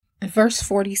Verse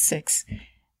 46.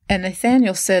 And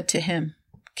Nathanael said to him,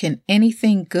 "Can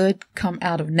anything good come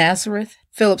out of Nazareth?"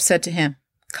 Philip said to him,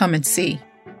 "Come and see."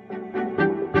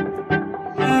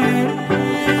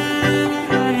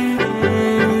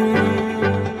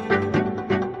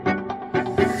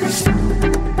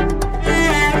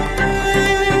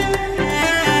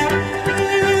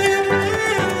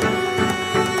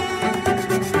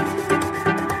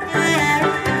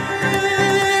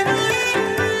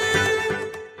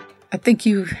 I think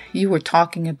you were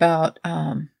talking about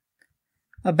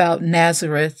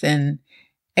Nazareth and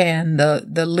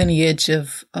the lineage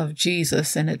of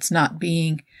Jesus, and it's not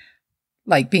being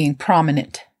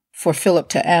prominent for Philip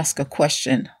to ask a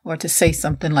question or to say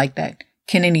something like that.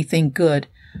 Can anything good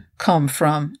come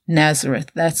from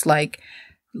Nazareth? That's like,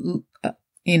 in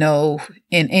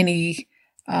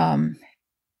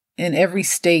every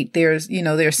state,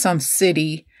 there's some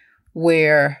city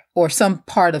where, or some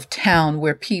part of town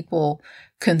where people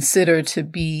consider to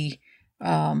be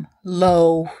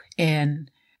low and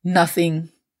nothing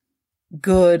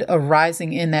good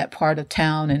arising in that part of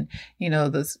town, and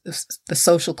the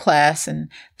social class and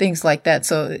things like that.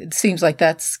 So it seems like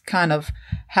that's kind of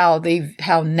how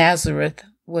Nazareth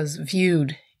was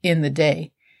viewed in the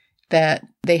day, that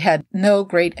they had no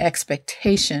great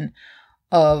expectation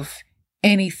of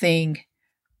anything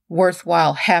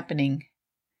worthwhile happening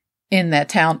in that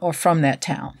town or from that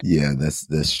town. Yeah,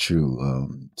 that's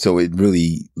true. So it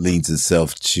really leans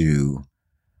itself to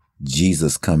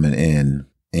Jesus coming in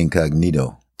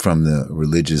incognito from the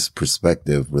religious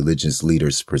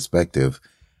leaders' perspective.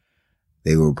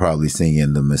 They were probably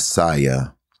seeing the Messiah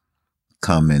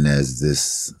coming as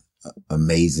this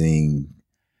amazing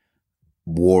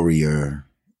warrior,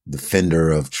 defender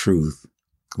of truth,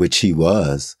 which he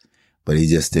was, but he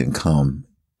just didn't come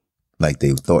like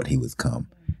they thought he would come.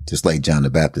 Just like John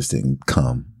the Baptist didn't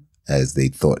come as they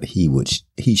thought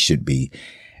he should be,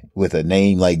 with a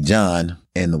name like John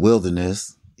in the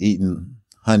wilderness, eating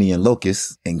honey and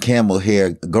locusts and camel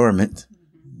hair garment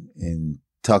and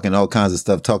talking all kinds of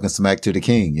stuff, talking smack to the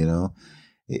king,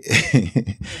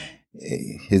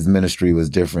 His ministry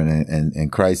was different,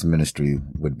 and Christ's ministry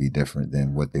would be different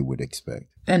than what they would expect.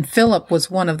 And Philip was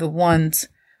one of the ones,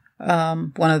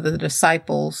 one of the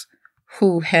disciples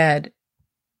who had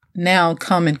now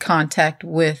come in contact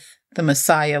with the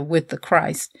Messiah, with the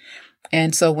Christ.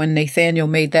 And so when Nathanael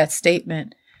made that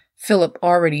statement, Philip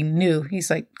already knew. He's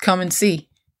like, "Come and see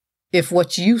if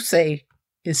what you say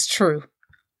is true,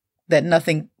 that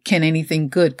anything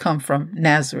good come from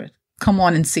Nazareth. Come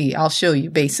on and see. I'll show you,"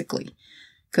 basically,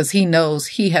 because he knows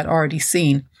he had already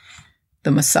seen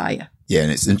the Messiah. Yeah,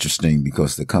 and it's interesting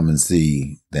because to come and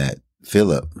see that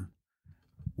Philip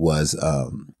was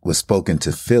spoken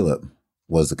to Philip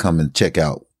was to come and check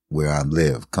out where I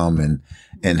live, come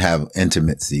and have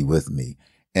intimacy with me.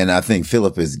 And I think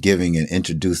Philip is giving and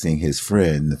introducing his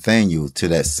friend Nathanael to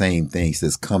that same thing. He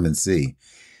says, "Come and see."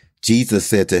 Jesus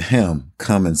said to him,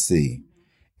 "Come and see."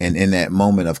 And in that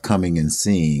moment of coming and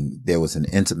seeing, there was an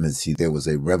intimacy, there was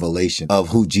a revelation of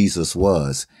who Jesus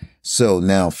was. So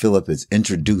now Philip is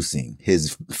introducing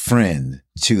his friend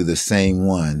to the same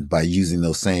one by using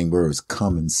those same words,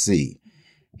 "Come and see."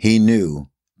 He knew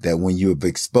that when you are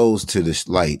exposed to this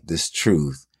light, this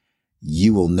truth,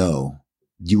 you will know,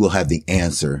 you will have the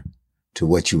answer to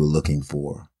what you were looking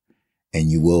for,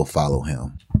 and you will follow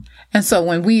him. And so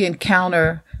when we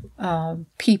encounter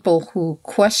people who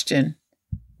question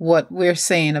what we're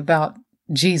saying about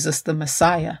Jesus, the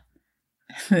Messiah,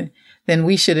 then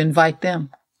we should invite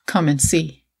them, "Come and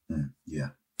see." Yeah.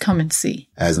 Come and see.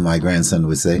 As my grandson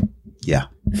would say, yeah.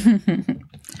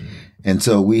 And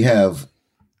so we have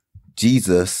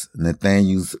Jesus,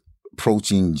 Nathanael's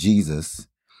approaching Jesus,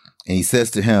 and he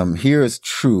says to him, here is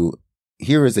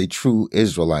a true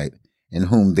Israelite in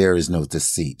whom there is no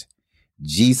deceit.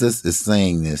 Jesus is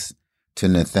saying this to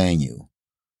Nathanael.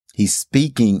 He's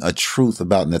speaking a truth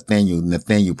about Nathanael.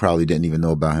 Nathanael probably didn't even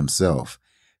know about himself.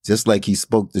 Just like he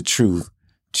spoke the truth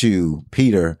to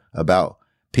Peter about,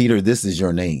 "Peter, this is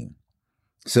your name."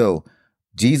 So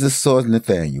Jesus saw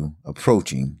Nathanael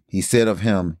approaching. He said of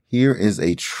him, "Here is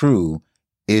a true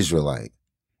Israelite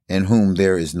in whom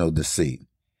there is no deceit."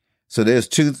 So there's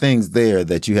two things there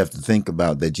that you have to think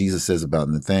about that Jesus says about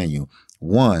Nathanael.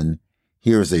 One,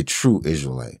 here is a true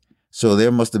Israelite. So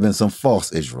there must have been some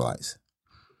false Israelites.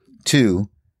 Two,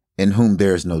 in whom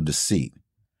there is no deceit.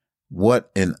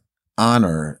 What an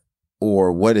honor,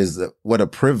 or what a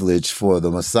privilege for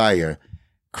the Messiah,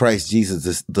 Christ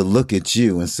Jesus, to look at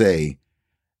you and say,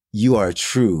 "You are a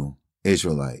true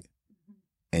Israelite,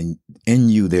 and in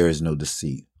you there is no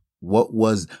deceit." What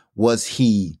was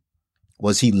he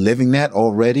living that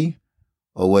already?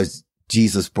 Or was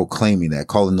Jesus proclaiming that,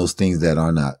 calling those things that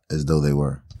are not as though they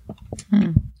were?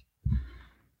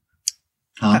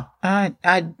 Huh? I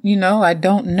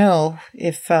don't know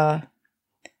if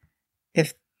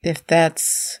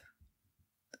that's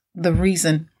the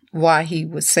reason why he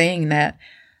was saying that.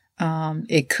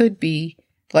 It could be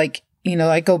like,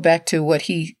 I go back to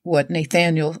what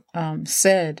Nathaniel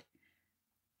said.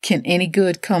 Can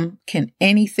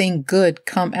anything good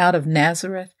come out of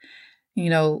Nazareth?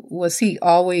 Was he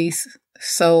always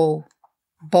so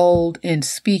bold in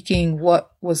speaking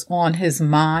what was on his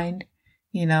mind?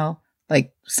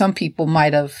 Like some people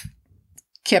might have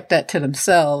kept that to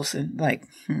themselves and like,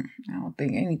 I don't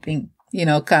think anything,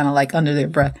 kind of like under their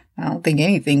breath. I don't think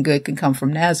anything good can come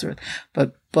from Nazareth.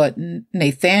 But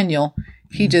Nathaniel,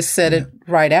 he just said it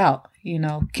right out.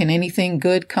 Can anything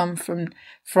good come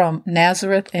from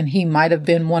Nazareth? And he might have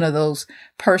been one of those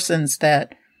persons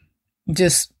that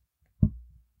just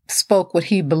spoke what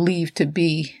he believed to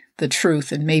be the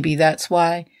truth. And maybe that's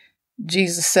why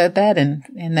Jesus said that.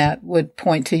 And that would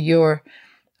point to your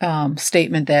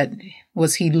statement that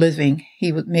was he living?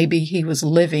 Maybe he was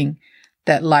living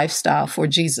that lifestyle for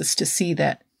Jesus to see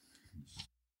that.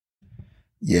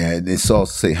 Yeah, it's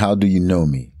also say, how do you know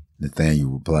me?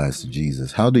 Nathaniel replies to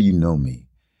Jesus, how do you know me?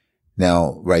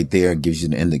 Now, right there gives you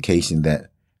an indication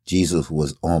that Jesus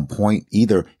was on point.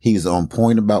 Either he was on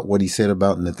point about what he said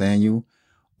about Nathaniel,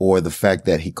 or the fact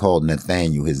that he called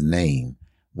Nathaniel his name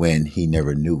when he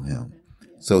never knew him.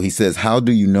 So he says, how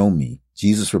do you know me?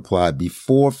 Jesus replied,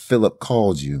 before Philip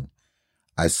called you,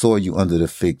 I saw you under the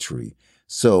fig tree.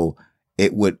 So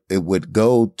it would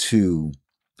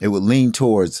lean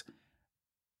towards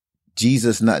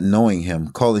Jesus not knowing him,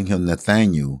 calling him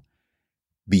Nathaniel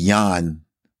beyond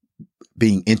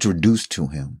being introduced to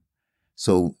him.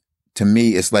 So to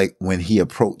me, it's like when he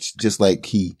approached, just like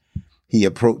he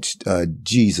approached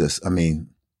Jesus. I mean,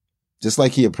 just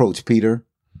like he approached Peter,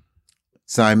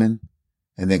 Simon,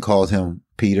 and then called him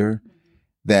Peter,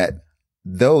 that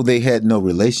though they had no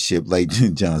relationship, like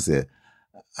John said,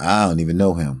 I don't even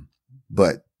know him,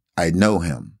 but I know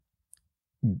him.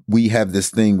 We have this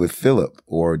thing with Philip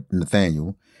or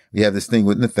Nathaniel. We have this thing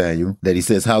with Nathaniel that he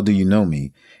says, how do you know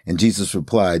me? And Jesus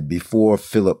replied, before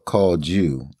Philip called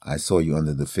you, I saw you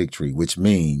under the fig tree, which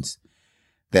means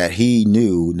that he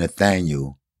knew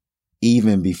Nathaniel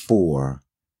even before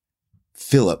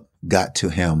Philip got to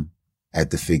him at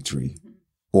the fig tree,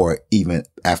 or even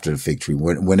after the fig tree,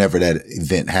 whenever that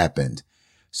event happened.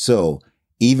 So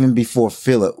even before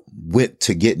Philip went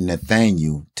to get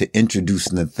Nathaniel, to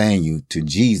introduce Nathaniel to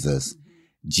Jesus,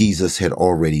 Jesus had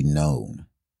already known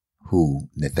who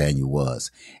Nathaniel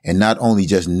was. And not only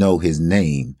just know his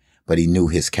name, but he knew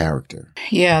his character.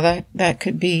 Yeah, that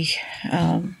could be.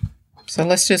 So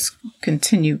let's just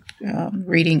continue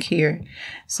reading here.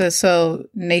 So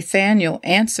Nathanael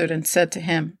answered and said to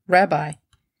him, Rabbi,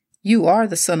 you are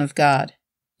the Son of God.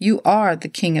 You are the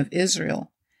King of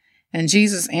Israel. And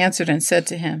Jesus answered and said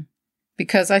to him,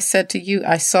 because I said to you,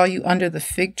 I saw you under the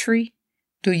fig tree.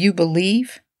 Do you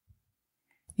believe?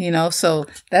 So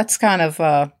that's kind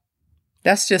of,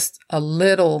 that's just a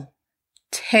little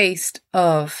taste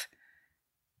of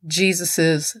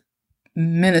Jesus's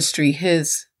ministry,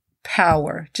 his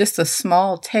power, just a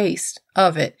small taste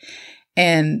of it.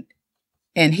 And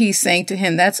he's saying to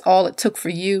him, that's all it took for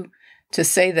you to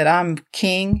say that I'm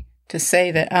king, to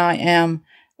say that I am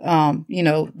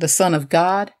the Son of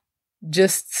God,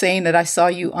 just saying that I saw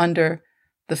you under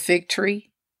the fig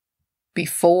tree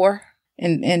before.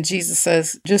 And Jesus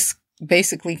says, just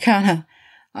basically kind of,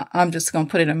 I'm just going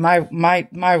to put it in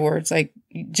my words, like,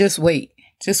 just wait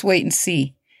and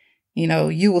see,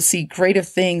 you will see greater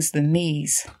things than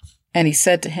these. And he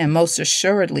said to him, most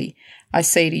assuredly, I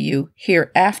say to you,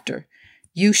 hereafter,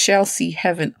 you shall see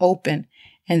heaven open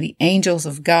and the angels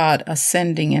of God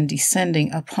ascending and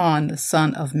descending upon the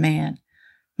Son of Man.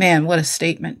 Man, what a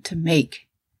statement to make.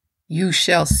 You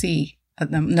shall see,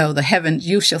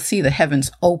 you shall see the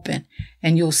heavens open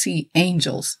and you'll see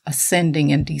angels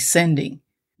ascending and descending.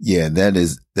 Yeah, that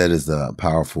is a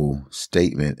powerful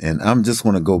statement. And I'm just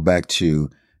going to go back to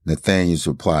Nathanael's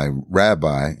reply.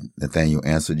 Rabbi, Nathanael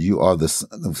answered, you are the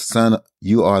Son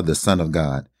of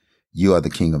God. You are the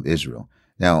King of Israel.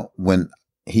 Now, when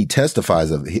he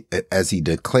testifies as he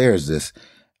declares this,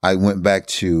 I went back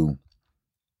to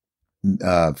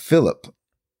Philip.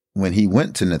 When he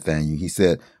went to Nathanael, he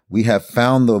said, we have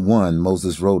found the one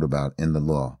Moses wrote about in the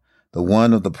law, the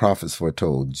one of the prophets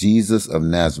foretold, Jesus of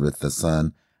Nazareth, the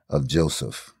son of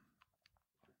Joseph.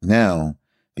 Now,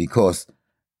 because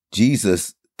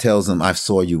Jesus tells him, I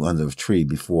saw you under a tree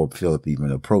before Philip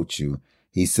even approached you,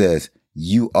 he says,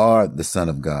 you are the Son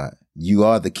of God. You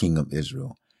are the King of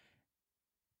Israel.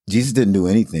 Jesus didn't do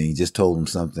anything. He just told him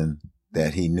something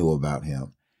that he knew about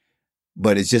him.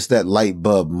 But it's just that light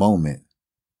bulb moment,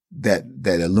 that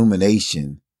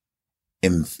illumination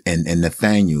in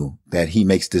Nathaniel, that he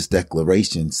makes this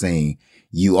declaration saying,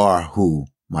 you are who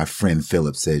my friend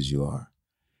Philip says you are.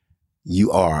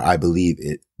 You are, I believe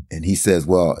it. And he says,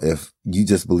 well, if you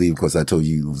just believe because I told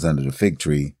you it was under the fig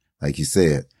tree, like you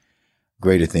said,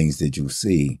 greater things did you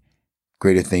see.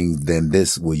 Greater things than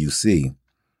this will you see.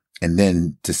 And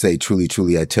then to say, truly,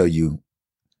 truly, I tell you,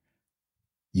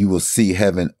 you will see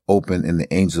heaven open and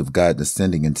the angels of God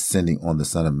descending and descending on the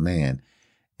Son of Man,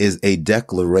 is a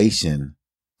declaration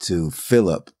to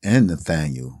Philip and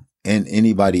Nathaniel and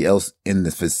anybody else in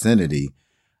the vicinity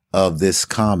of this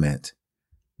comment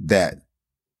that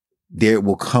there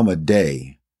will come a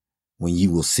day when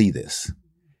you will see this.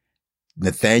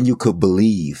 Nathaniel could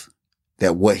believe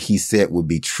that what he said would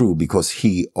be true because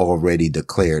he already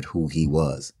declared who he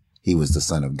was. He was the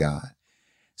Son of God.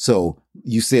 So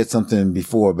you said something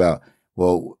before about,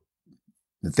 well,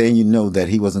 Nathaniel knew that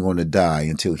he wasn't going to die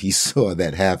until he saw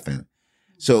that happen.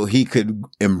 So he could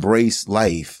embrace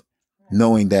life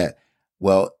knowing that,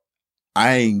 well,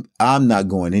 I'm not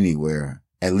going anywhere,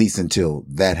 at least until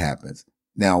that happens.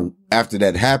 Now, after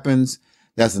that happens,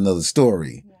 that's another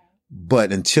story.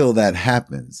 But until that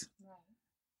happens,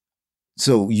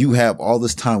 so you have all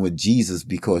this time with Jesus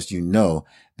because you know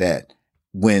that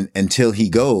until he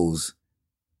goes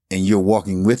and you're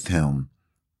walking with him,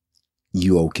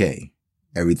 you okay.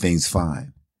 Everything's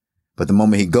fine. But the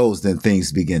moment he goes, then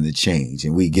things begin to change.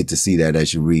 And we get to see that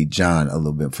as you read John a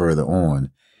little bit further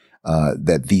on,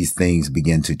 that these things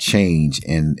begin to change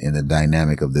in the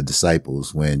dynamic of the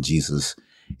disciples when Jesus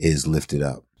is lifted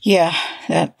up. Yeah,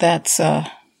 that's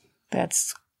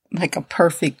like a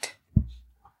perfect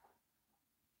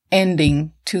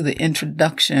ending to the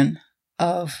introduction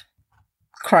of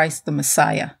Christ the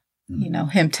Messiah. You know,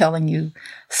 him telling you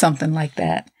something like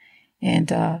that. And,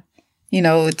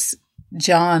 it's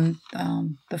John,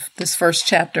 this first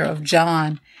chapter of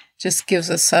John just gives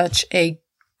us such a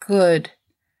good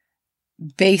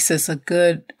basis, a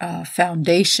good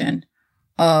foundation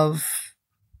of,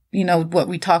 what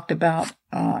we talked about,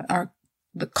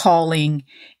 the calling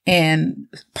and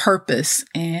purpose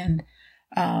and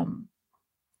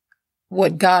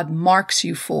what God marks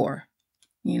you for.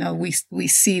 We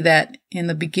see that in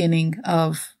the beginning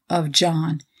of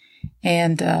John,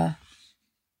 and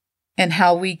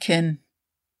how we can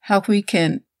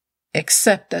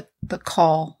accept the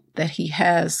call that he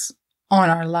has on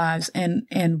our lives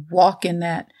and walk in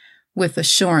that with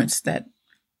assurance that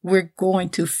we're going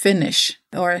to finish,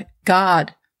 or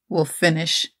God will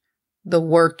finish the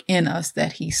work in us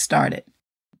that he started.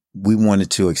 We wanted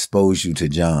to expose you to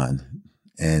John.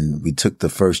 And we took the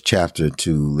first chapter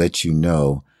to let you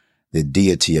know the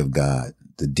deity of God,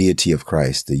 the deity of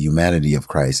Christ, the humanity of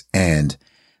Christ, and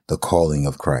the calling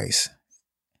of Christ.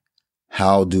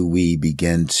 How do we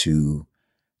begin to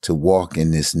walk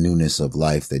in this newness of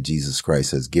life that Jesus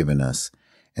Christ has given us?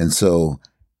 And so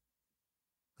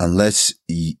unless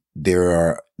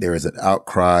there is an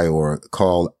outcry or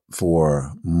call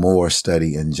for more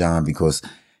study in John because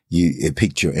it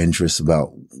piqued your interest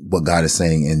about what God is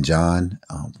saying in John,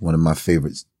 one of my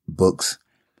favorite books,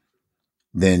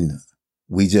 then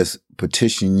we just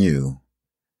petition you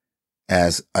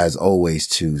as always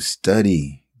to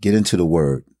study, get into the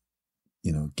word,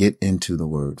 get into the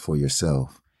word for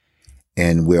yourself.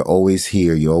 And we're always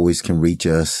here. You always can reach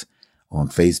us on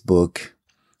Facebook,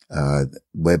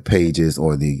 web pages,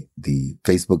 or the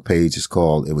Facebook page is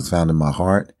called It Was Found in My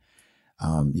Heart.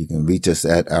 You can reach us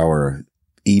at our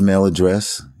email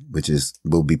address, which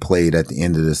will be played at the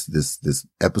end of this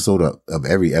episode of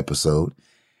every episode.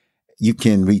 You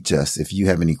can reach us. If you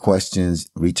have any questions,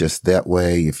 reach us that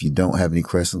way. If you don't have any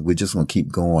questions, we're just going to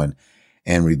keep going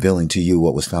and revealing to you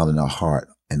what was found in our heart.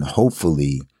 And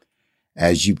hopefully,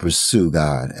 as you pursue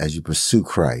God, as you pursue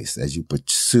Christ, as you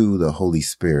pursue the Holy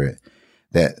Spirit,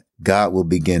 that God will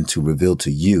begin to reveal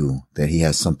to you that he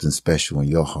has something special in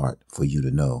your heart for you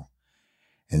to know.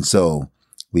 And so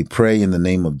we pray in the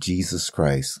name of Jesus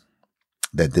Christ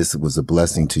that this was a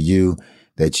blessing to you,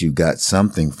 that you got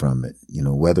something from it,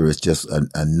 whether it's just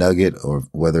a nugget or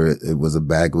whether it was a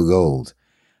bag of gold.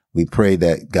 We pray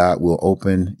that God will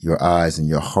open your eyes and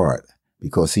your heart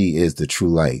because he is the true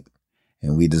light.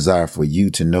 And we desire for you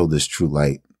to know this true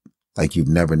light like you've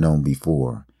never known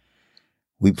before.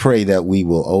 We pray that we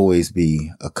will always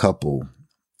be a couple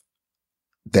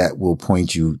that will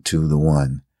point you to the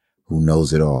one who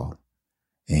knows it all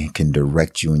and can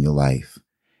direct you in your life.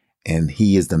 And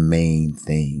he is the main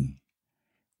thing.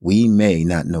 We may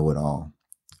not know it all.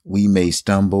 we may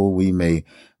stumble. We may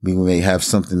have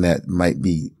something that might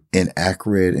be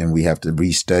inaccurate, and we have to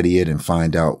restudy it and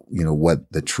find out,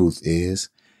 what the truth is.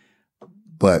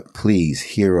 But please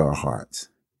hear our hearts.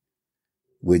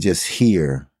 We're just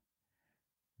here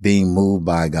being moved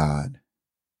by God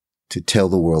to tell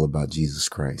the world about Jesus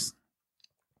Christ.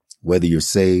 Whether you're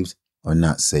saved or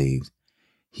not saved,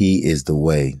 he is the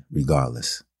way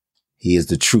regardless. He is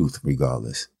the truth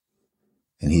regardless.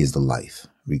 And he is the life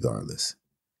regardless.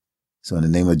 So in the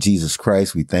name of Jesus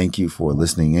Christ, we thank you for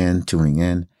listening in, tuning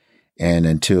in. And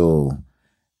until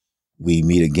we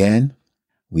meet again,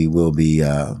 we will be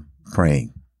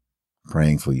praying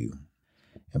for you,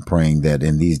 and praying that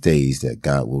in these days that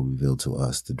God will reveal to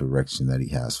us the direction that he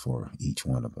has for each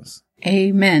one of us.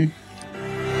 Amen.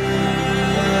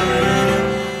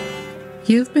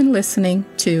 You've been listening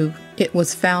to It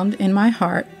Was Found in My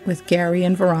Heart with Gary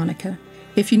and Veronica.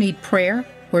 If you need prayer,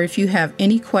 or if you have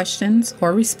any questions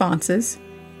or responses,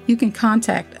 you can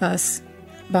contact us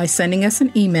by sending us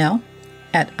an email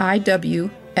at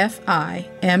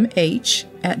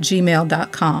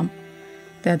iwfimh@gmail.com.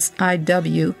 That's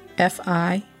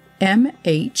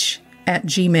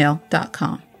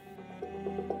iwfimh@gmail.com.